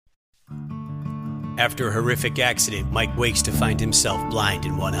After a horrific accident, Mike wakes to find himself blind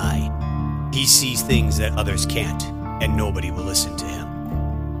in one eye. He sees things that others can't, and nobody will listen to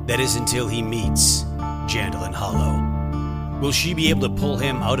him. That is until he meets Jandalyn Hollow. Will she be able to pull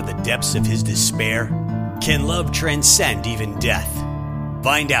him out of the depths of his despair? Can love transcend even death?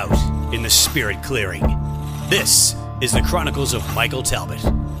 Find out in The Spirit Clearing. This is the Chronicles of Michael Talbot,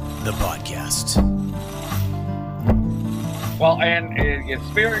 the podcast. Well, and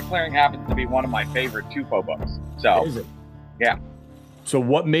Spirit Clearing happens to be one of my favorite Tufo books. So, is it? Yeah. So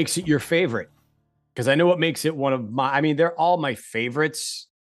what makes it your favorite? Because I know what makes it one of my, I mean, they're all my favorites.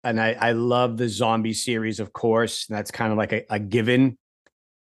 And I love the zombie series, of course. And that's kind of like a given.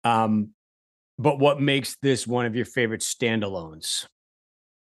 But what makes this one of your favorite standalones?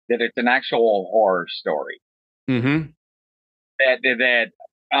 That it's an actual horror story. Mm-hmm. That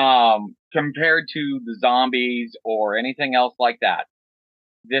compared to the zombies or anything else like that,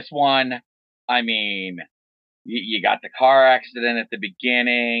 this one, I mean, you got the car accident at the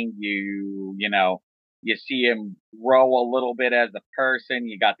beginning. You see him grow a little bit as a person.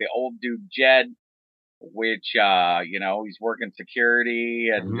 You got the old dude Jed, which he's working security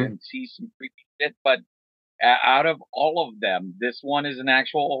and sees some creepy shit. But out of all of them, this one is an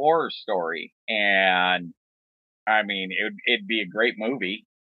actual horror story, and I mean, it'd be a great movie.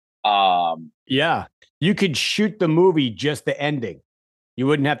 Yeah, you could shoot the movie just the ending. You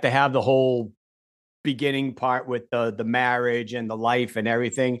wouldn't have to have the whole beginning part with the marriage and the life and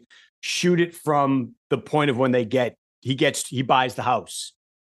everything. Shoot it from the point of when he buys the house.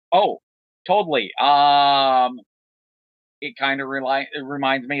 Oh, totally. It kind of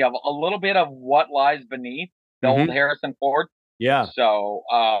reminds me of a little bit of What Lies Beneath, the old Harrison Ford. Yeah. So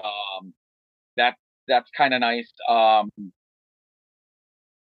that's kind of nice.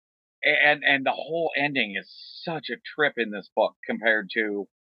 And the whole ending is such a trip in this book compared to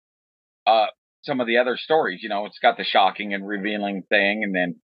some of the other stories. It's got the shocking and revealing thing, and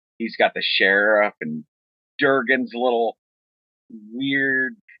then he's got the sheriff and Durgan's little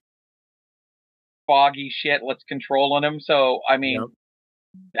weird foggy shit what's controlling him. So I mean,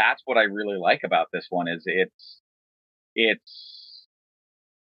 That's what I really like about this one is it's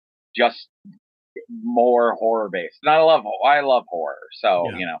just more horror based. And I love horror. So,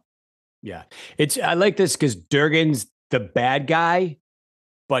 Yeah. I like this because Durgan's the bad guy,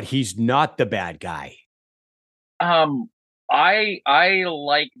 but he's not the bad guy. I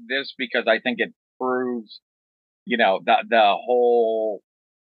like this because I think it proves, the whole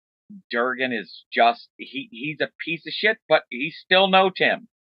Durgan is just he's a piece of shit, but he's still no Tim.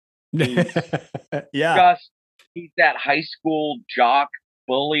 He's he's that high school jock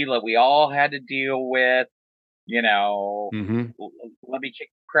bully that we all had to deal with. Let me kick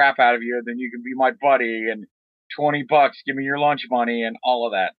the crap out of you, then you can be my buddy, and $20, give me your lunch money, and all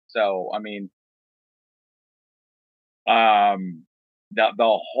of that. So I mean,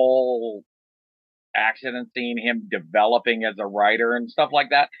 the whole accident scene, him developing as a writer and stuff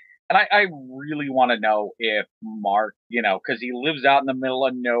like that. And I really want to know if Mark, because he lives out in the middle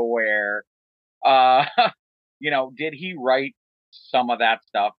of nowhere, did he write some of that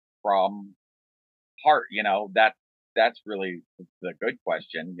stuff from heart? That's really the good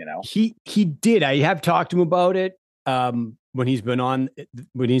question. He did. I have talked to him about it when he's been on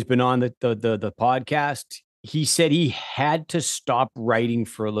the podcast. He said he had to stop writing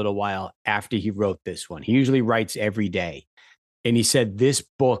for a little while after he wrote this one. He usually writes every day. And he said this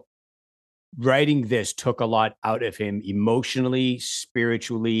book, writing this took a lot out of him emotionally,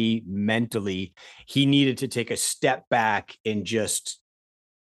 spiritually, mentally. He needed to take a step back and just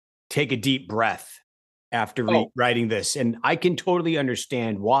take a deep breath after writing this. And I can totally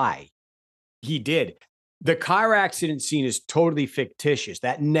understand why he did. The car accident scene is totally fictitious.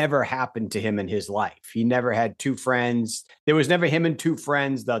 That never happened to him in his life. He never had two friends. There was never him and two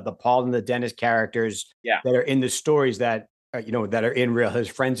friends, the Paul and the Dennis characters that are in the stories that that are in his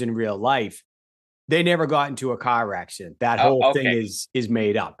friends in real life. They never got into a car accident. That whole thing is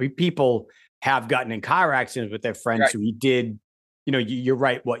made up. People have gotten in car accidents with their friends who he did, you're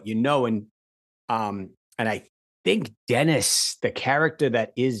right, what you know. And I think Dennis, the character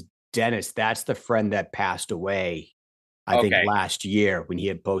that is Dennis, that's the friend that passed away, I think last year when he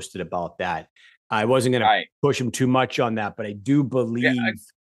had posted about that. I wasn't going to push him too much on that, but I do believe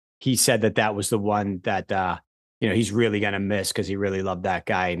he said that was the one that, he's really going to miss because he really loved that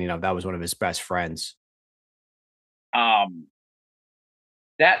guy. And, that was one of his best friends. That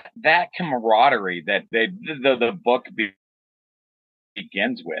camaraderie that the book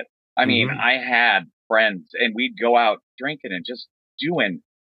begins with. I mean, I had friends and we'd go out drinking and just doing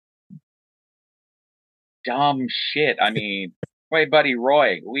dumb shit. I mean, my buddy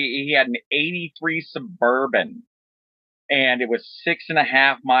Roy. He had an '83 Suburban, and it was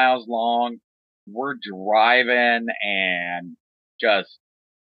 6.5 miles long. We're driving and just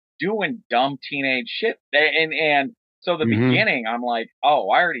doing dumb teenage shit. And so the Mhm. beginning, I'm like, oh,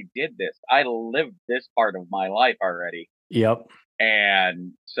 I already did this. I lived this part of my life already. Yep.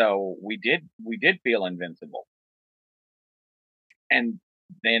 And so we did feel invincible. And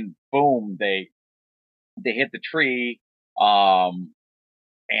then boom, they hit the tree. Um,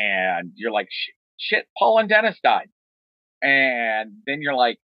 and you're like, shit, Paul and Dennis died. And then you're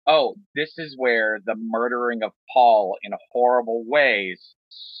like, oh, this is where the murdering of Paul in horrible ways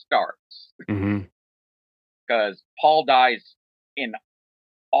starts. Mhm. Because Paul dies in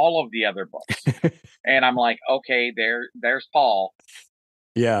all of the other books. And I'm like, okay, there's Paul.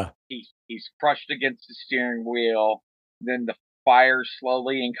 Yeah. He's crushed against the steering wheel. Then the fire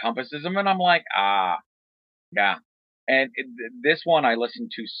slowly encompasses him, and I'm like, yeah. And this one I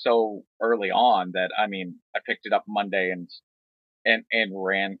listened to so early on that I mean, I picked it up Monday and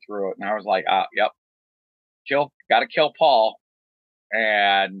ran through it, and I was like, yep, got to kill Paul.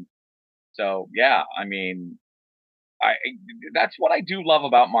 And so yeah, I mean, I that's what I do love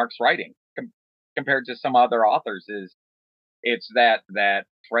about Mark's writing compared to some other authors is it's that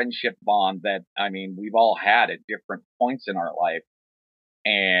friendship bond that I mean we've all had at different points in our life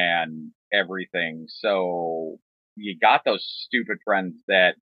and everything. So you got those stupid friends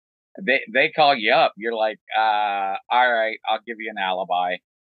that they call you up. You're like, all right, I'll give you an alibi.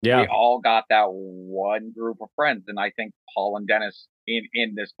 We Yeah. all got that one group of friends, and I think Paul and Dennis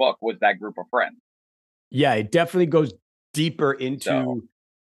in this book was that group of friends. Yeah. It definitely goes deeper into So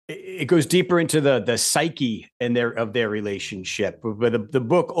it goes deeper into the psyche and their relationship. Where the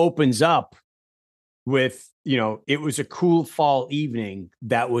book opens up with, it was a cool fall evening.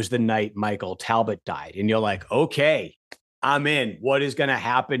 That was the night Michael Talbot died. And you're like, okay, I'm in. What is going to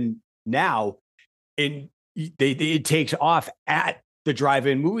happen now? And it takes off at the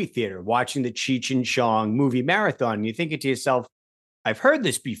drive-in movie theater, watching the Cheech and Chong movie marathon. And you're thinking to yourself, I've heard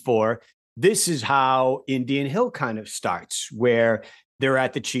this before. This is how Indian Hill kind of starts, where they're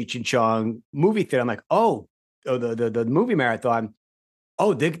at the Cheech and Chong movie theater. I'm like, the movie marathon.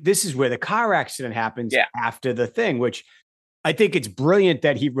 Oh, this is where the car accident happens yeah, after the thing, which I think it's brilliant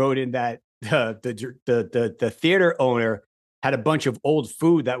that he wrote in that the theater owner had a bunch of old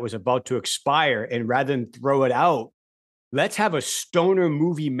food that was about to expire, and rather than throw it out, let's have a stoner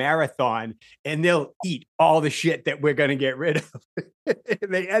movie marathon, and they'll eat all the shit that we're going to get rid of.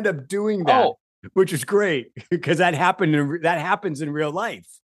 They end up doing that, which is great because that happens in real life.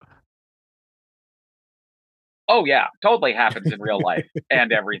 oh yeah, totally happens in real life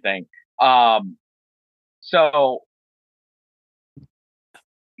and everything. So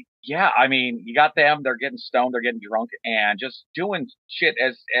yeah, I mean, you got them, they're getting stoned, they're getting drunk and just doing shit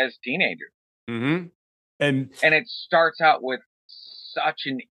as teenagers. Mm-hmm. And it starts out with such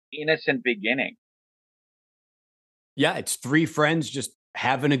an innocent beginning. Yeah, it's three friends just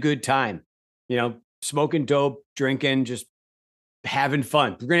having a good time, smoking dope, drinking, just having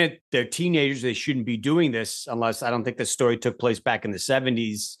fun. Granted, they're teenagers. They shouldn't be doing this unless I don't think the story took place back in the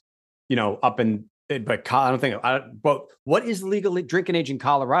 70s, but I don't think, but what is legal drinking age in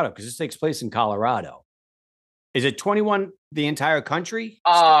Colorado? Because this takes place in Colorado. Is it 21 the entire country?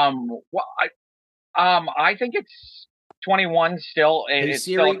 Well, I think it's 21 still. It's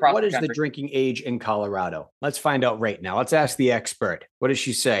Siri, still across what the is country. the drinking age in Colorado? Let's find out right now. Let's ask the expert. What does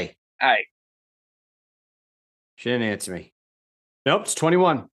she say? She didn't answer me. Nope, it's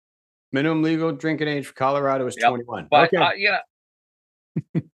 21. Minimum legal drinking age for Colorado is 21. But okay.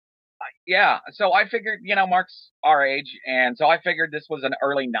 Yeah. So I figured, Mark's our age, and so I figured this was an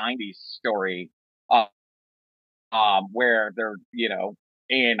early '90s story, where they're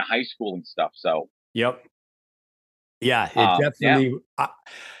in high school and stuff. So yep. Yeah, it definitely.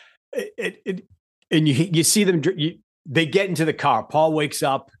 And you see them. They get into the car. Paul wakes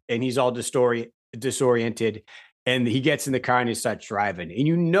up and he's all disoriented, and he gets in the car and he starts driving. And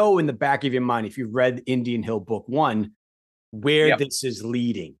in the back of your mind, if you've read Indian Hill Book 1, where this is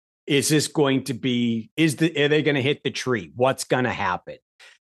leading. Is this going to be? Are they going to hit the tree? What's going to happen?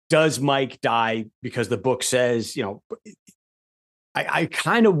 Does Mike die? Because the book says, I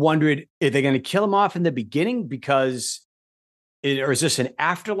kind of wondered if they're going to kill him off in the beginning or is this an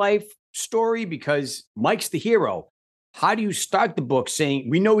afterlife story? Because Mike's the hero. How do you start the book saying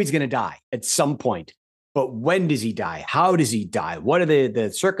we know he's going to die at some point, but when does he die? How does he die? What are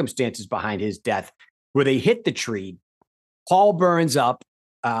the circumstances behind his death? Where they hit the tree, Paul burns up.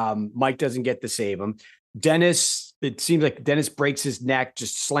 Mike doesn't get to save him. Dennis, it seems like Dennis breaks his neck,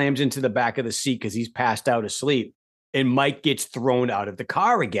 just slams into the back of the seat because he's passed out asleep. and Mike gets thrown out of the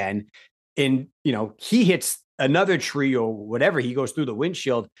car again. And, he hits another tree or whatever. He goes through the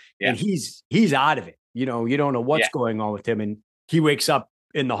windshield and he's out of it. You don't know what's going on with him. And he wakes up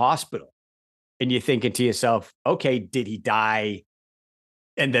in the hospital and you're thinking to yourself, okay, did he die?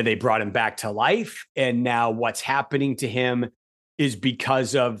 And then they brought him back to life. And now what's happening to him is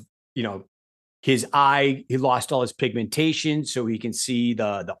because of, his eye, he lost all his pigmentation so he can see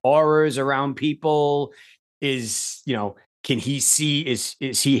the auras around people. Can he see, is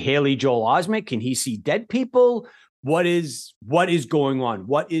he Haley Joel Osment? Can he see dead people? What is going on?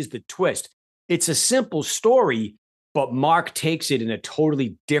 What is the twist? It's a simple story, but Mark takes it in a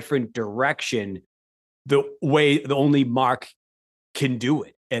totally different direction, the way the only Mark can do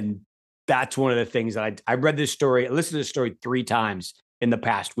it. And that's one of the things that I read this story, I listened to this story 3 times in the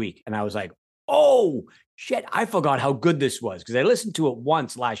past week. And I was like, oh shit, I forgot how good this was. Cause I listened to it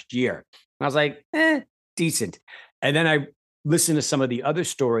once last year and I was like, decent. And then I listened to some of the other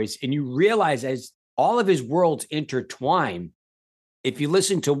stories and you realize as all of his worlds intertwine, if you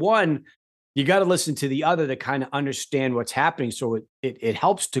listen to one, you got to listen to the other to kind of understand what's happening. So it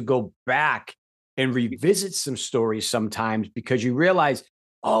helps to go back and revisit some stories sometimes because you realize,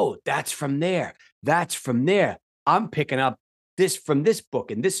 oh, that's from there. That's from there. I'm picking up this from this book,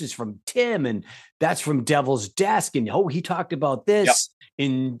 and this is from Tim, and that's from Devil's Desk. And he talked about this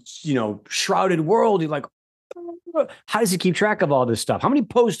in, Shrouded World. You're like, how does he keep track of all this stuff? How many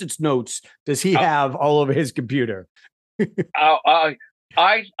Post-it notes does he have all over his computer? I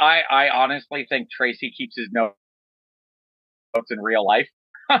honestly think Tracy keeps his notes in real life.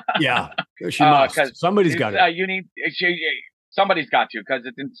 Yeah, she must. Somebody's got it. Somebody's got to, because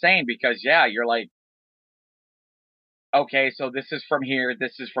it's insane. Because you're like, okay, so this is from here,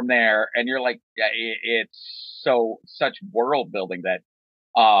 this is from there, and you're like, it's such world building that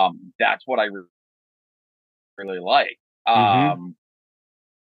that's what I really like. And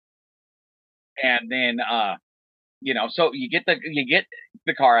then so you get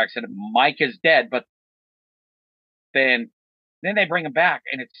the car accident. Mike is dead, but then they bring him back,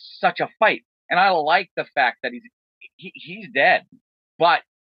 and it's such a fight. And I like the fact that he's dead, but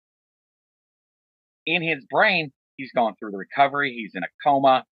in his brain, he's gone through the recovery. He's in a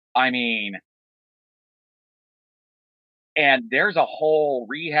coma. I mean, and there's a whole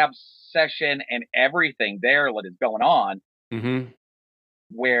rehab session and everything there that is going on,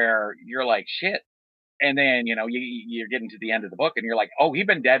 where you're like, shit. And then, you're getting to the end of the book and you're like, oh, he's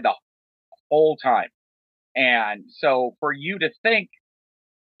been dead the whole time. And so for you to think,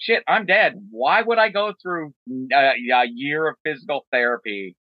 shit, I'm dead. Why would I go through a year of physical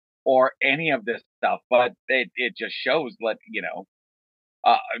therapy or any of this stuff? But it just shows that,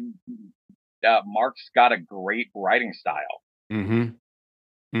 Mark's got a great writing style.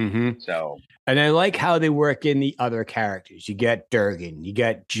 So, and I like how they work in the other characters. You get Durgan, you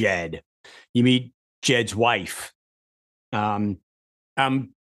get Jed, you meet Jed's wife. I'm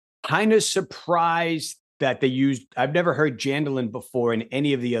kind of surprised that they used, I've never heard Jandalin before in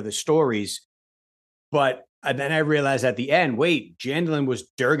any of the other stories, but then I realized at the end, wait, Jandalin was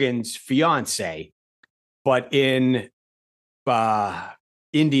Durgan's fiance, but in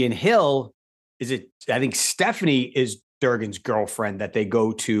Indian Hill, I think Stephanie is Durgan's girlfriend that they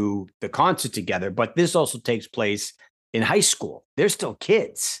go to the concert together, but this also takes place in high school. They're still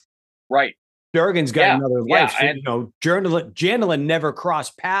kids. Right. Durgan's got another life. So, and Jandalin never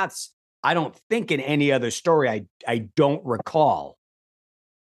crossed paths. I don't think in any other story. I don't recall.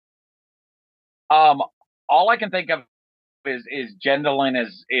 All I can think of is Jandalin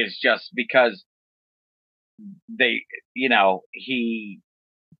is just because he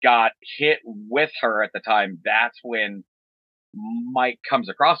got hit with her at the time. That's when Mike comes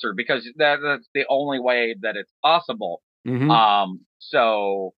across her, because that's the only way that it's possible.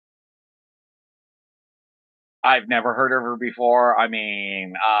 So I've never heard of her before. I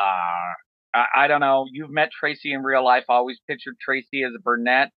mean, I don't know. You've met Tracy in real life. I always pictured Tracy as a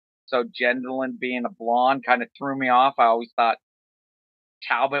brunette. So Jandalin being a blonde kind of threw me off. I always thought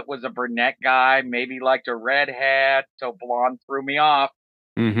Talbot was a brunette guy, maybe liked a redhead. So blonde threw me off.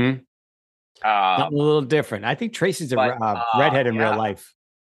 Something a little different. I think Tracy's a redhead in real life.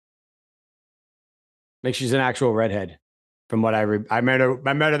 Like she's an actual redhead. From what I met her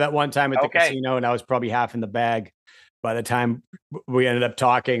that one time at the casino, and I was probably half in the bag by the time we ended up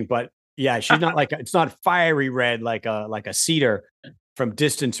talking. But yeah, she's not it's not fiery red like a cedar from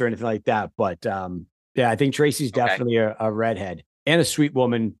distance or anything like that. But yeah, I think Tracy's definitely a redhead and a sweet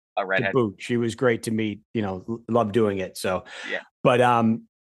woman. A redhead. To boot. She was great to meet. Loved doing it. So yeah. But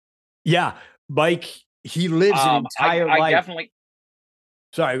yeah, Mike, he lives an entire life. Definitely.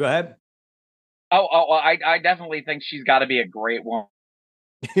 Sorry, go ahead. I definitely think she's got to be a great woman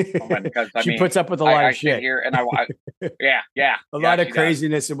because I She mean, puts up with a lot I of sit shit. here and yeah, A lot of she does.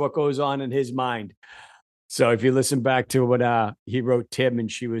 craziness of what goes on in his mind. So if you listen back to what he wrote Tim and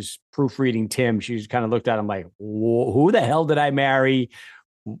she was proofreading Tim, she just kind of looked at him like, who the hell did I marry?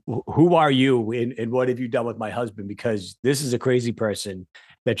 Who are you? And what have you done with my husband? Because this is a crazy person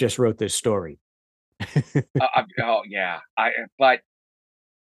that just wrote this story. Oh yeah, but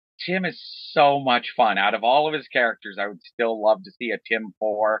Tim is so much fun. Out of all of his characters, I would still love to see a Tim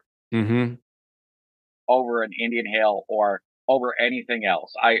 4 Mm-hmm. over an Indian Hill or over anything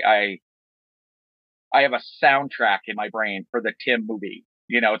else. I have a soundtrack in my brain for the Tim movie.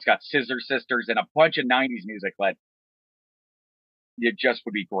 You know, it's got Scissor Sisters and a bunch of 90s music, but it just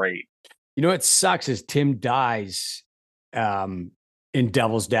would be great. You know what sucks is Tim dies in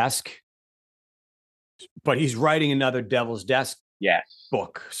Devil's Desk, but he's writing another Devil's Desk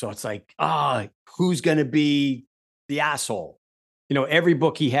book. So it's like, who's going to be the asshole? You know, every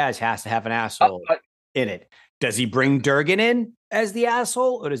book he has to have an asshole in it. Does he bring Durgan in as the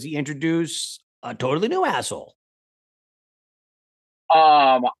asshole, or does he introduce a totally new asshole?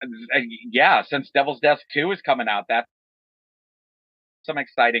 Yeah, since Devil's Desk 2 is coming out, that's some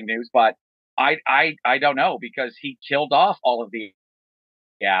exciting news, but I don't know because he killed off all of the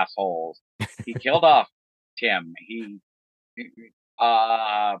assholes. He killed off Tim.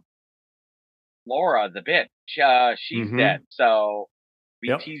 Laura, the bitch, she's dead. So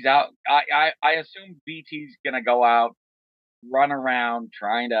BT's out. I assume BT's gonna go out, run around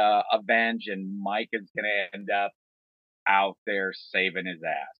trying to avenge, and Mike is gonna end up out there saving his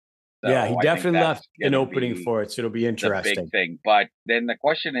ass. So yeah, he definitely left an opening for it, so it'll be interesting. The big thing. But then the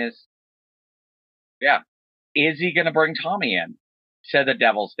question is, is he going to bring Tommy in to the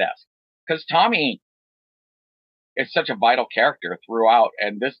Devil's Desk? Because Tommy is such a vital character throughout,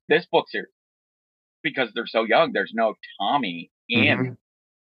 and this book's here because they're so young. There's no Tommy in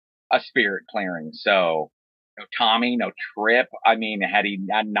a spirit clearing, so no Tommy, no Trip. I mean, had he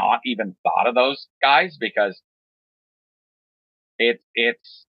not even thought of those guys, because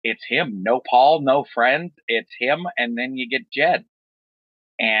it's him. No Paul, no friends. It's him, and then you get Jed,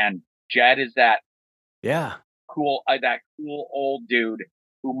 and Jed is that cool old dude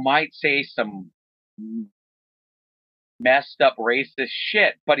who might say some messed up racist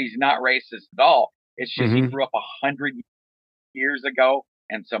shit, but he's not racist at all. It's just he grew up 100 years ago,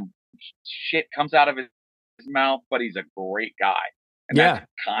 and some shit comes out of his mouth, but he's a great guy, and that's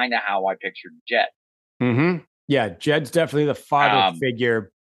kind of how I pictured Jed. Yeah, Jed's definitely the father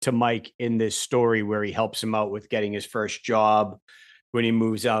figure to Mike in this story, where he helps him out with getting his first job when he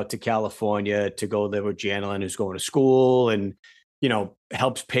moves out to California to go live with Janelin, who's going to school, and, you know,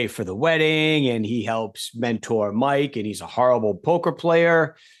 helps pay for the wedding, and he helps mentor Mike, and he's a horrible poker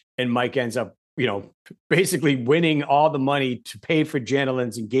player. And Mike ends up, you know, basically winning all the money to pay for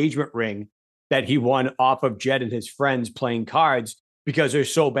Janelin's engagement ring that he won off of Jed and his friends playing cards because they're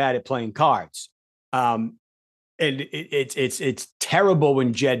so bad at playing cards. And it's terrible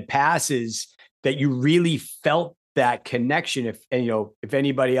when Jed passes that you really felt that connection. If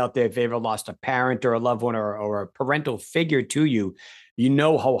anybody out there, if they ever lost a parent or a loved one or a parental figure to you, you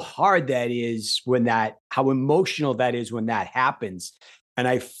know how hard that is how emotional that is when that happens. And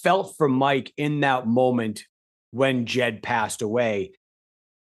I felt for Mike in that moment when Jed passed away.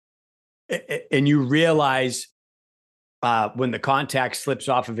 And you realize when the contact slips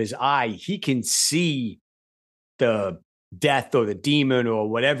off of his eye, he can see the death or the demon or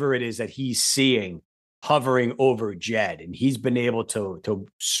whatever it is that he's seeing hovering over Jed. And he's been able to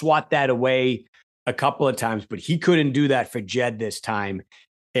swat that away a couple of times, but he couldn't do that for Jed this time.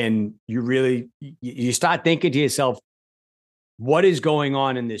 And you start thinking to yourself, what is going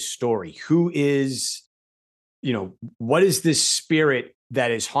on in this story? Who is, what is this spirit that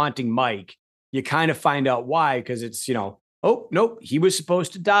is haunting Mike? You kind of find out why, because it's, oh, nope, he was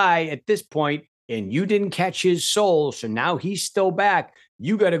supposed to die at this point, and you didn't catch his soul. So now he's still back.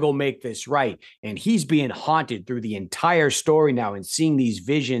 You got to go make this right. And he's being haunted through the entire story now and seeing these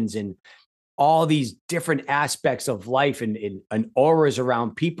visions and all these different aspects of life and auras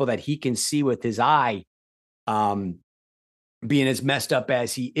around people that he can see with his eye, being as messed up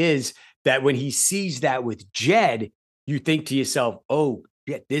as he is, that when he sees that with Jed, you think to yourself, oh,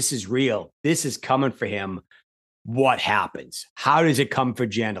 yeah, this is real. This is coming for him. What happens? How does it come for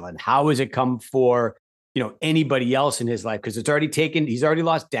Janelin? How does it come for, anybody else in his life? Because he's already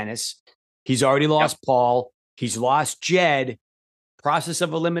lost Dennis. He's already lost Paul. He's lost Jed. Process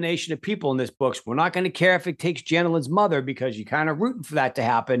of elimination of people in this book. We're not going to care if it takes Janelin's mother, because you're kind of rooting for that to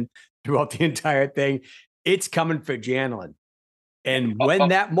happen throughout the entire thing. It's coming for Janelin. And when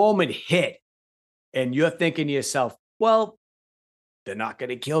that moment hit, And you're thinking to yourself, well, they're not going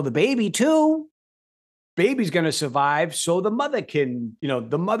to kill the baby too. Baby's going to survive. So the mother can,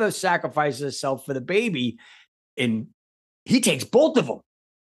 the mother sacrifices herself for the baby, and he takes both of them.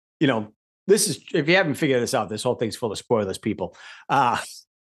 This is, if you haven't figured this out, this whole thing's full of spoilers, people.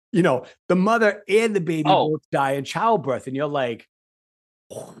 The mother and the baby both die in childbirth. And you're like,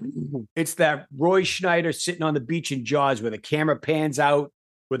 it's that Roy Schneider sitting on the beach in Jaws where the camera pans out,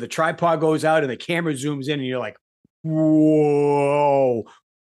 where the tripod goes out and the camera zooms in, and you're like, whoa,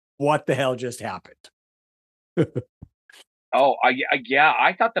 what the hell just happened? Yeah,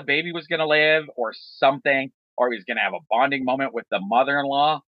 I thought the baby was going to live or something, or he was going to have a bonding moment with the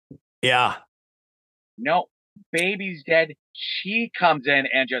mother-in-law. Yeah. No, baby's dead. She comes in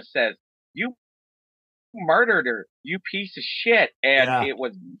and just says, you murdered her, you piece of shit. And it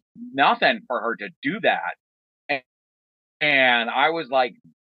was nothing for her to do that. And I was like,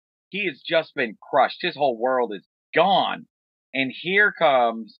 he has just been crushed. His whole world is gone. And here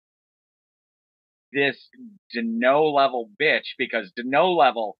comes this Deneau level bitch, because Deneau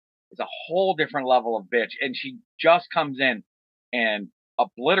level is a whole different level of bitch. And she just comes in and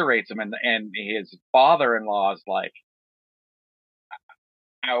obliterates him. And his father-in-law is like,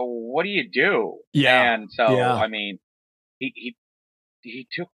 what do you do? Yeah. And so, I mean, he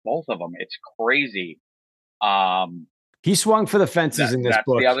took both of them. It's crazy. He swung for the fences in this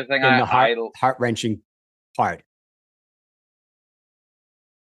book. That's the other thing the heart-wrenching part.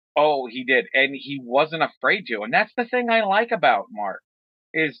 Oh, he did. And he wasn't afraid to. And that's the thing I like about Mark,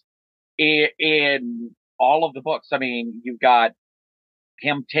 is in all of the books. I mean, you've got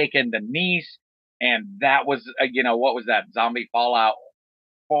him taking the niece, and that was, what was that? Zombie Fallout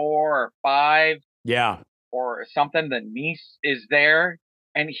 4 or 5? Yeah. Or something. The niece is there,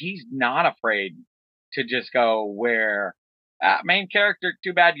 and he's not afraid to just go where, main character,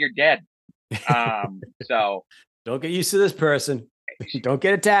 too bad you're dead. So don't get used to this person. Don't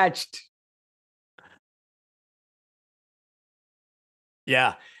get attached.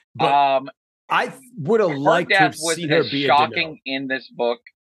 Yeah. But I would have liked to have seen her be shocking in this book.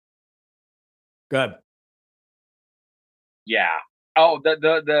 Good. Yeah. Oh,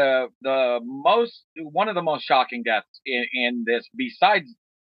 the one of the most shocking deaths in this, besides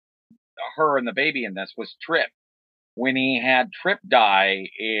her and the baby in this, was Trip. When he had Trip die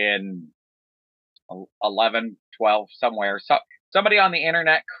in 11, 12, somewhere. So somebody on the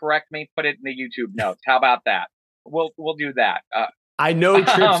internet correct me, put it in the YouTube notes. How about that? We'll do that. I know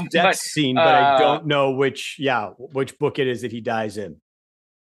Trip's death scene, but I don't know which book it is that he dies in.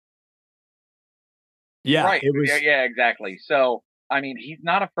 Yeah, right. Yeah, exactly. So, I mean, he's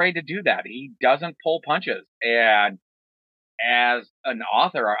not afraid to do that. He doesn't pull punches. And as an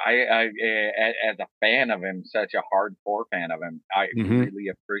author, I as a fan of him, such a hardcore fan of him, I really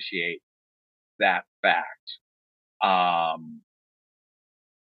appreciate that fact.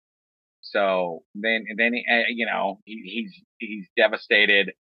 So then he's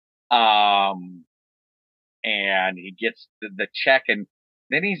devastated. And he gets the check, and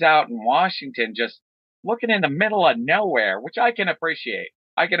then he's out in Washington just looking in the middle of nowhere, which I can appreciate.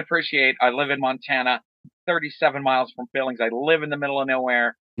 I live in Montana, 37 miles from Billings. I live in the middle of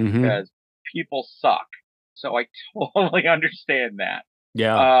nowhere because people suck. So I totally understand that.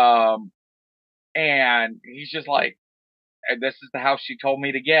 Yeah. And he's just like, this is the house she told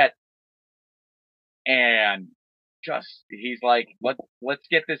me to get. And he's like, let's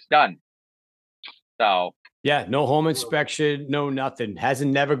get this done. So yeah, no home inspection, no nothing.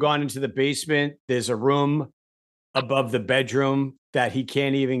 Hasn't never gone into the basement. There's a room above the bedroom that he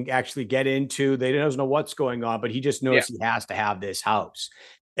can't even actually get into. They don't know what's going on, but he just knows he has to have this house.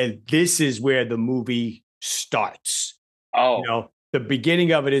 And this is where the movie starts. Oh, the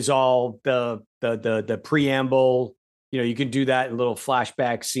beginning of it is all the preamble. You can do that in little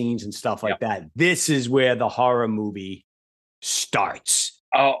flashback scenes and stuff like that. This is where the horror movie starts.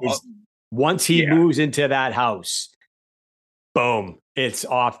 Once he moves into that house, boom, it's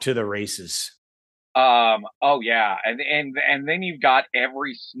off to the races. Oh yeah. And then you've got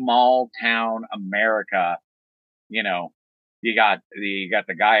every small town America, you got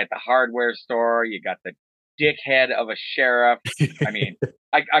the guy at the hardware store, you got the dickhead of a sheriff. I mean,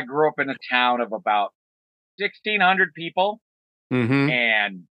 I grew up in a town of about 1,600 people,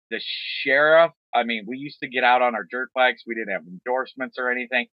 and the sheriff, I mean, we used to get out on our dirt bikes. We didn't have endorsements or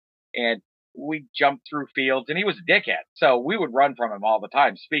anything, and we jumped through fields, and he was a dickhead. So we would run from him all the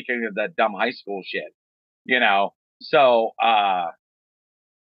time. Speaking of that dumb high school shit, so,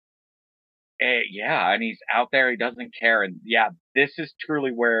 yeah, and he's out there. He doesn't care. And yeah, this is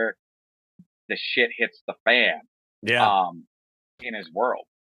truly where the shit hits the fan. Yeah. In his world.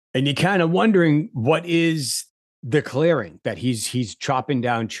 And you're kind of wondering what is the clearing that he's chopping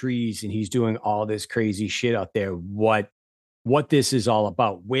down trees and he's doing all this crazy shit out there. What this is all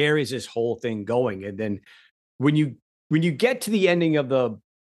about. Where is this whole thing going? And then when you get to the ending of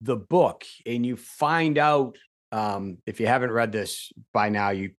the book and you find out, if you haven't read this by now,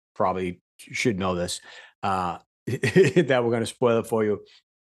 you probably should know this, that we're going to spoil it for you,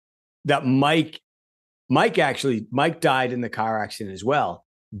 that Mike died in the car accident as well.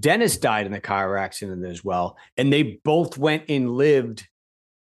 Dennis died in the car accident as well. And they both went and lived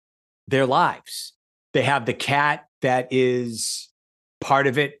their lives. They have the cat that is part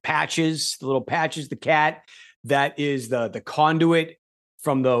of it, Patches, the little Patches, the cat that is the conduit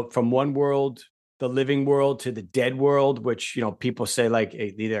from one world, the living world, to the dead world, which, people say like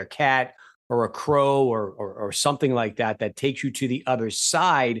either a cat or a crow or something like that takes you to the other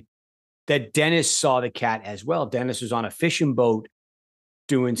side. That Dennis saw the cat as well. Dennis was on a fishing boat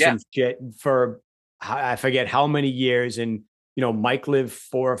doing some shit for, I forget how many years. And, Mike lived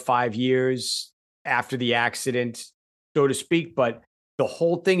 4 or 5 years after the accident, so to speak. But the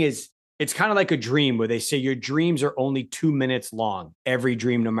whole thing is, it's kind of like a dream where they say your dreams are only 2 minutes long. Every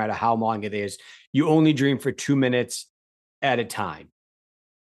dream, no matter how long it is, you only dream for 2 minutes at a time.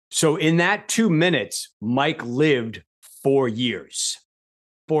 So in that 2 minutes, Mike lived 4 years,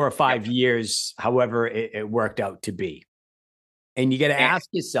 4 or 5 years, however it worked out to be. And you got to ask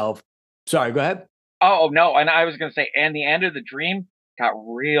yourself, sorry, go ahead. Oh, no. And I was going to say, and the end of the dream got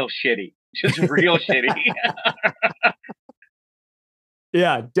real shitty, just real shitty.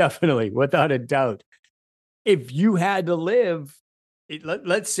 Yeah, definitely. Without a doubt. If you had to live,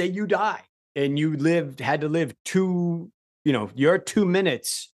 let's say you die and you had to live your 2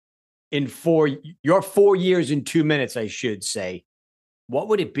 minutes your 4 years in 2 minutes, I should say, what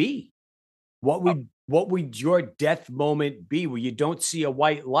would it be? What would your death moment be where you don't see a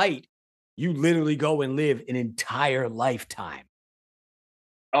white light? You literally go and live an entire lifetime.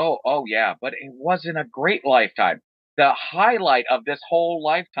 Oh, yeah. But it wasn't a great lifetime. The highlight of this whole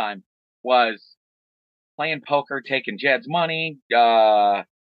lifetime was playing poker, taking Jed's money,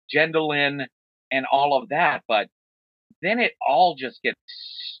 Jendolyn, and all of that. But then it all just gets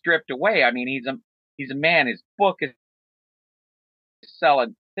stripped away. I mean, he's a man. His book is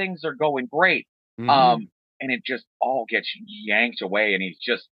selling. Things are going great. Mm-hmm. And it just all gets yanked away, and he's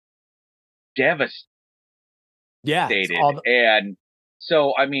just devastated. Yeah. And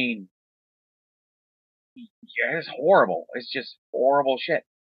so, I mean, yeah, it's horrible. It's just horrible shit.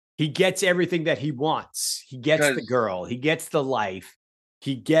 He gets everything that he wants. He gets the girl. He gets the life.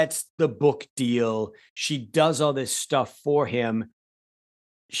 He gets the book deal. She does all this stuff for him.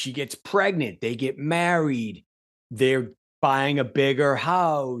 She gets pregnant. They get married. They're buying a bigger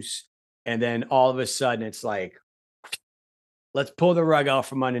house. And then all of a sudden it's like, let's pull the rug out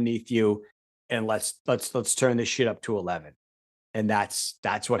from underneath you and let's turn this shit up to 11. And that's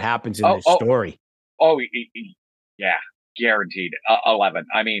what happens in this story. Yeah, guaranteed 11.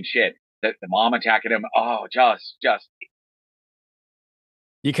 I mean, shit, the mom attacking him. Oh, just.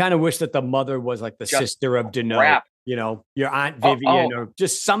 You kind of wish that the mother was like the sister of Deneau, your Aunt Vivian, or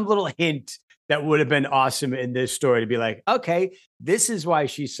just some little hint that would have been awesome in this story to be like, okay, this is why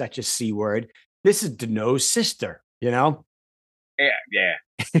she's such a C word. This is Deneau's sister, Yeah.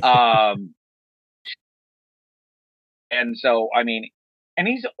 And so, I mean, and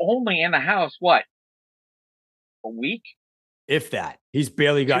he's only in the house, what, a week? If that. He's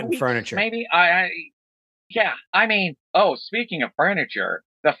barely gotten furniture. Maybe. Yeah. I mean, speaking of furniture,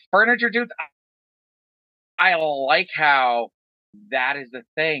 the furniture dudes, I like how that is the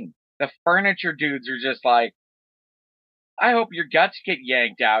thing. The furniture dudes are just like, I hope your guts get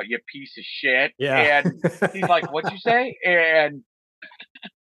yanked out, you piece of shit. Yeah. And he's like, what'd you say? And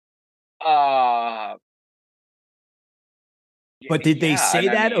but did they say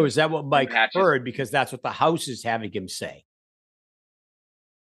that, or is that what Mike heard? Because that's what the house is having him say.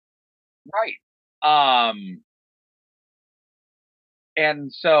 Right.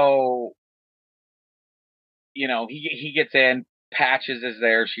 And so, he gets in, Patches is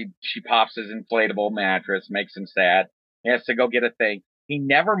there. She pops his inflatable mattress, makes him sad. He has to go get a thing. He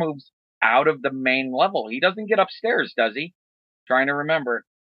never moves out of the main level. He doesn't get upstairs, does he? Trying to remember.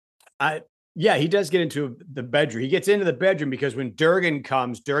 Yeah, he does get into the bedroom. He gets into the bedroom because when Durgan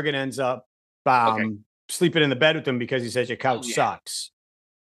comes, Durgan ends up sleeping in the bed with him because he says your couch sucks.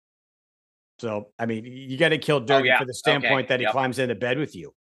 So, I mean, you got to kill Durgan for the standpoint that he climbs into bed with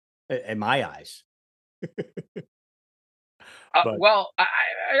you, in my eyes. Well,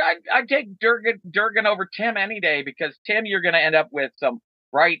 I take Durgan over Tim any day, because Tim, you're going to end up with some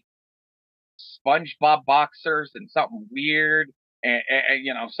bright SpongeBob boxers and something weird.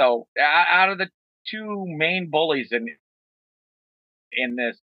 And so out of the two main bullies in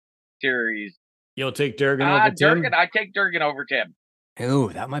this series, You'll take Durgan over Tim? Durgan, I take Durgan over Tim. Oh,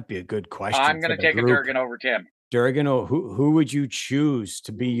 that might be a good question I'm for going to the take a group. Durgan over Tim. Durgan, or who would you choose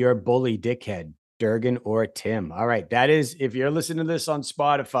to be your bully dickhead, Durgan or Tim? All right, that is, if you're listening to this on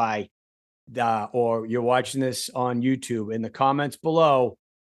Spotify, or you're watching this on YouTube, in the comments below,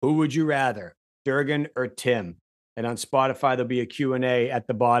 who would you rather, Durgan or Tim? And on Spotify, there'll be a Q&A at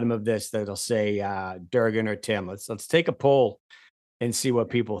the bottom of this that'll say Durgan or Tim. Let's take a poll and see what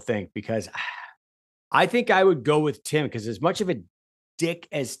people think, because I think I would go with Tim, because as much of a dick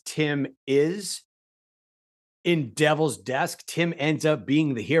as Tim is in Devil's Desk, Tim ends up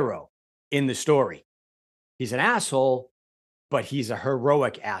being the hero in the story. He's an asshole, but he's a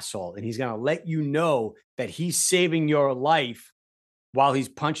heroic asshole. And he's going to let you know that he's saving your life while he's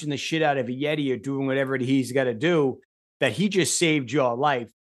punching the shit out of a Yeti or doing whatever he's got to do, that he just saved your life.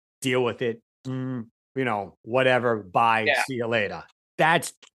 Deal with it. Whatever. Bye. Yeah. See you later.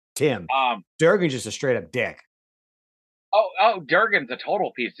 That's Tim. Durgan's just a straight up dick. Oh, Durgan's a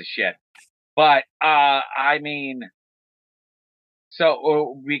total piece of shit. But, I mean,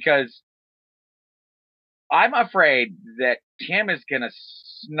 because I'm afraid that Tim is going to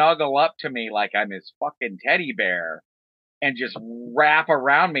snuggle up to me like I'm his fucking teddy bear and just wrap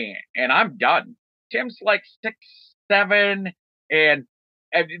around me, and I'm done. Tim's like 6'7", and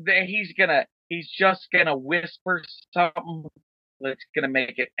he's just going to whisper something that's going to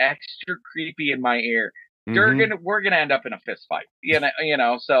make it extra creepy in my ear. Mm-hmm. Durgan, we're going to end up in a fist fight,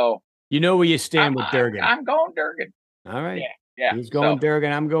 so. You know where you stand with Durgan. I'm going Durgan. All right. Yeah. He's going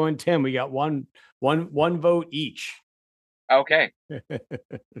Durgan. I'm going Tim. We got one vote each. Okay.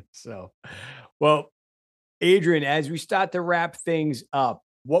 So, well, Adrian, as we start to wrap things up,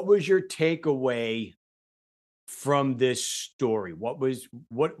 what was your takeaway from this story?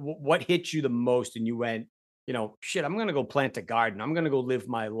 What hit you the most? And you went, shit, I'm going to go plant a garden. I'm going to go live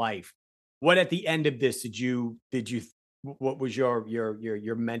my life. What at the end of this did you what was your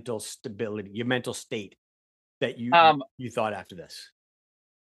mental stability, your mental state that you thought after this?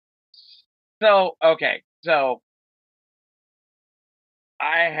 So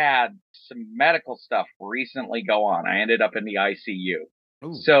I had some medical stuff recently go on. I ended up in the ICU.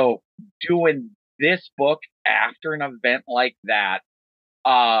 Ooh. So doing this book after an event like that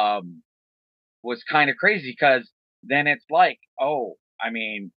was kind of crazy, because then it's like,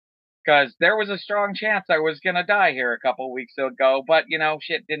 because there was a strong chance I was going to die here a couple of weeks ago, but,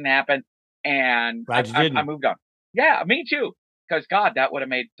 shit didn't happen, and I moved on. Yeah, me too, because, God, that would have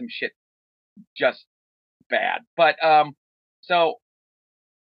made some shit just bad. But, so,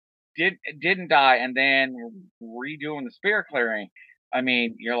 didn't die, and then redoing the spirit clearing,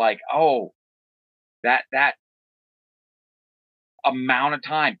 you're like, oh, that amount of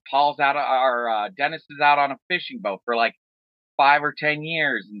time. Paul's out, Dennis is out on a fishing boat for like 5 or 10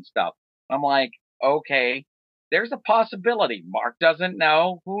 years and stuff. I'm like, okay, there's a possibility. Mark doesn't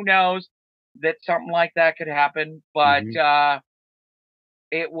know. Who knows that something like that could happen? But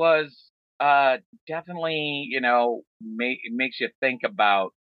it was definitely, makes you think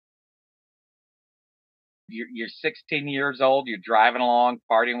about, you're 16 years old, you're driving along,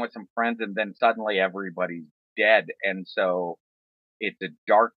 partying with some friends, and then suddenly everybody's dead. And so it's a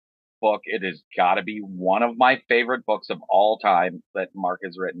dark book. It has got to be one of my favorite books of all time that Mark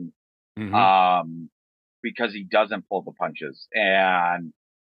has written, because he doesn't pull the punches, and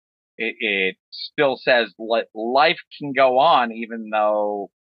it still says life can go on even though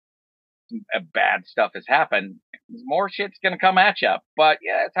bad stuff has happened. More shit's gonna come at you, but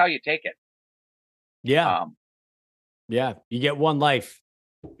yeah, that's how you take it. Yeah. Yeah, you get one life,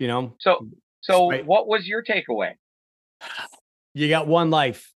 So what was your takeaway? You got one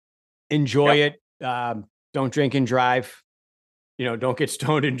life. Enjoy it. Don't drink and drive. Don't get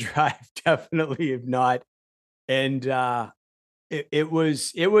stoned and drive. Definitely, if not. And it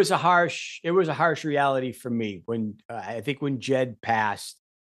was a harsh reality for me when I think when Jed passed,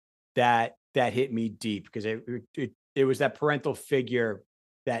 that hit me deep, because it was that parental figure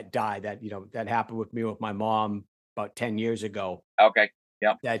that died, that happened with me with my mom about 10 years ago. Okay.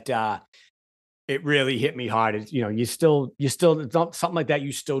 Yeah. That it really hit me hard. It's, you still something like that.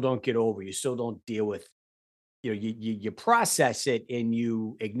 You still don't get over. You still don't deal with, you process it and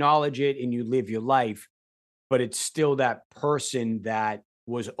you acknowledge it and you live your life, but it's still that person that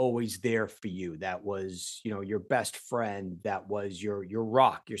was always there for you. That was, your best friend. That was your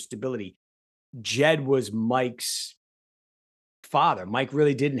rock, your stability. Jed was Mike's father. Mike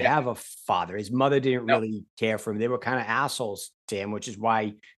really didn't have a father. His mother didn't really care for him. They were kind of assholes to him, which is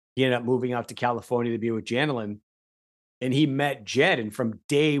why he ended up moving out to California to be with Janelyn. and he met Jed. And from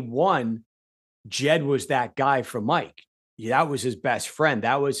day one, Jed was that guy for Mike. That was his best friend.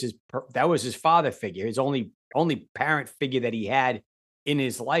 That was his father figure, his only parent figure that he had in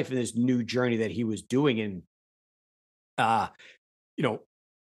his life in this new journey that he was doing. And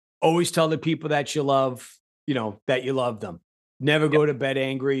always tell the people that you love, that you love them. Never go to bed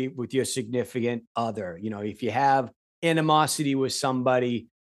angry with your significant other. If you have animosity with somebody,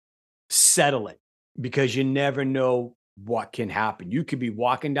 settle it, because you never know what can happen. You could be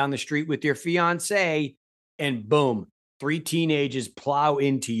walking down the street with your fiance and boom, 3 teenagers plow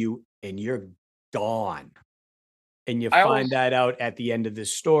into you and you're gone. And you find that out at the end of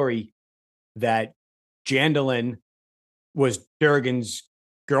this story that Jandalyn was Durgan's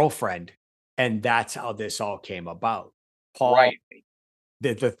girlfriend. And that's how this all came about. Paul, Right.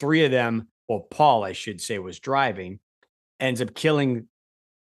 the 3 of them, well, Paul, I should say, was driving, ends up killing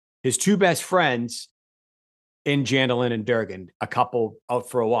his 2 best friends in Jandalyn and Durgan, a couple out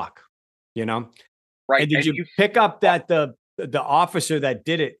for a walk, Right. And did you pick up that the officer that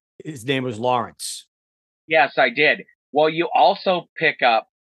did it, his name was Lawrence? Yes, I did. Well, you also pick up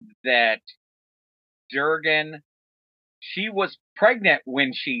that Durgan, she was pregnant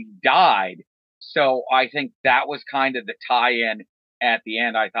when she died. So I think that was kind of the tie-in at the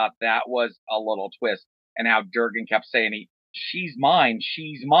end. I thought that was a little twist, and how Durgan kept saying, she's mine,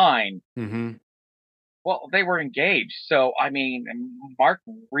 she's mine. Mm-hmm. Well, they were engaged. So, I mean, Mark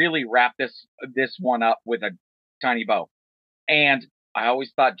really wrapped this one up with a tiny bow. And I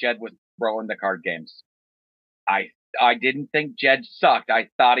always thought Jed was throwing the card games. I didn't think Jed sucked. I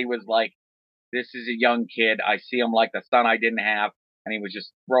thought he was like, this is a young kid. I see him like the son I didn't have. And he was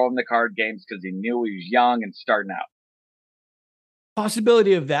just throwing the card games because he knew he was young and starting out.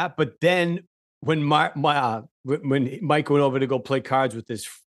 Possibility of that. But then when Mike went over to go play cards with his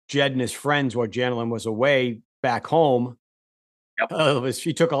Jed and his friends while Jandalyn was away back home,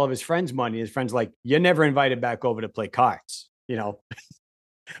 he took all of his friends' money. His friends like, you're never invited back over to play cards.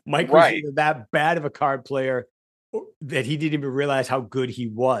 Mike was either that bad of a card player that he didn't even realize how good he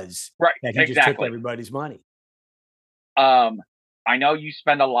was. Right. That he just took everybody's money. I know you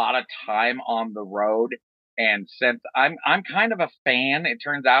spend a lot of time on the road, and since I'm kind of a fan, it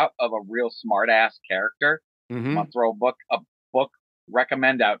turns out, of a real smart ass character. Mm-hmm. I'm gonna throw a book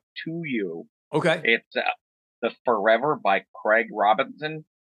recommend out to you. Okay. It's The Forever by Craig Robinson,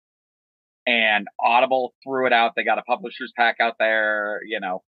 and Audible threw it out. They got a publisher's pack out there,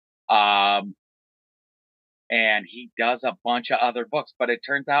 and he does a bunch of other books, but it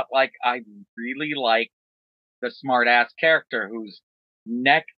turns out like I really like the smart ass character who's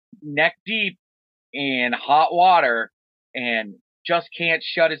neck deep in hot water and just can't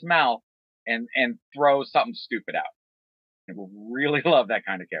shut his mouth and throw something stupid out. I really love that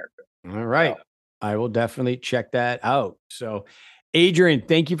kind of character. All right. So, I will definitely check that out. So, Adrian,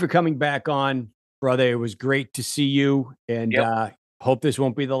 thank you for coming back on, brother. It was great to see you, and hope this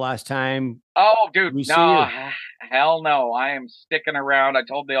won't be the last time. Oh, dude, no, hell no. I am sticking around. I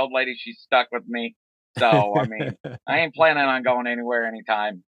told the old lady she's stuck with me. So, I mean, I ain't planning on going anywhere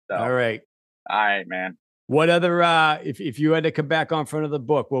anytime. So. All right, man. What other, if you had to come back on front of the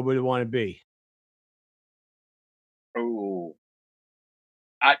book, what would it want to be? Ooh,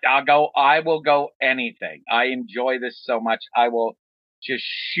 I will go anything. I enjoy this so much. I will just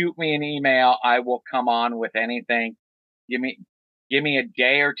shoot me an email. I will come on with anything. Give me a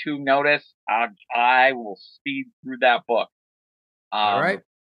day or 2 notice. I will speed through that book. All right.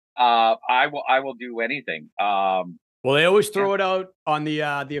 I will do anything. Well, they always throw it out on the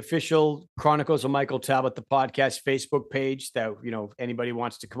official Chronicles of Michael Talbot, the podcast Facebook page, that, anybody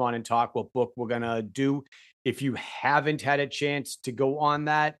wants to come on and talk what book we're going to do. If you haven't had a chance to go on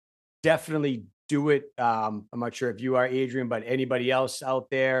that, definitely do it. I'm not sure if you are, Adrian, but anybody else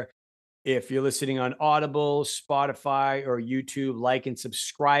out there, if you're listening on Audible, Spotify, or YouTube, like and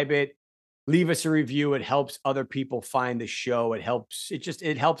subscribe it. Leave us a review. It helps other people find the show. It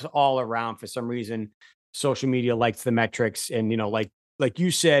helps all around. For some reason, social media likes the metrics. And, like you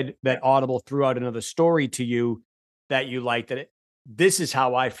said, that Audible threw out another story to you that you liked. This is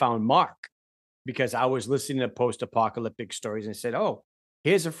how I found Mark, because I was listening to post-apocalyptic stories and said, oh,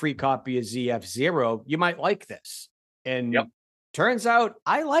 here's a free copy of ZF-Zero. You might like this. And turns out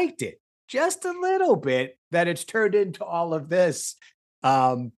I liked it just a little bit, that it's turned into all of this.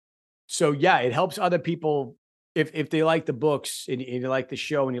 So yeah, it helps other people. If they like the books and you like the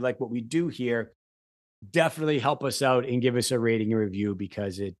show and you like what we do here, definitely help us out and give us a rating and review,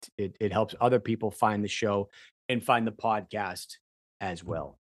 because it helps other people find the show and find the podcast as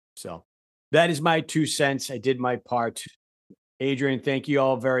well. So that is my 2 cents. I did my part. Adrian, thank you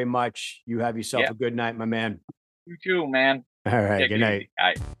all very much. You have yourself a good night, my man. You too, man. All right. Good night. All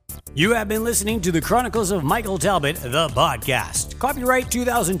right. You have been listening to the Chronicles of Michael Talbot, the podcast. Copyright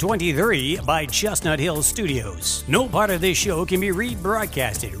 2023 by Chestnut Hill Studios. No part of this show can be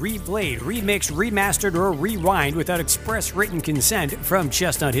rebroadcasted, replayed, remixed, remastered, or rewind without express written consent from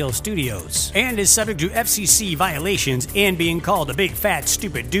Chestnut Hill Studios, and is subject to FCC violations and being called a big fat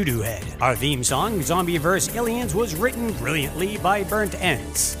stupid doo-doo head. Our theme song, Zombieverse Aliens, was written brilliantly by Burnt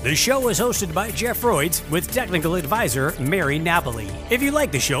Ends. The show is hosted by Jeff Freud's with technical advisor Mary Napoli. If you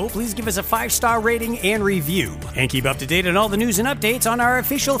like the show, please give us a 5-star rating and review. And keep up to date on all the news and updates on our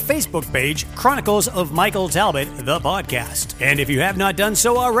official Facebook page, Chronicles of Michael Talbot, the podcast. And if you have not done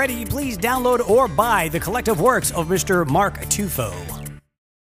so already, please download or buy the collective works of Mr. Mark Tufo.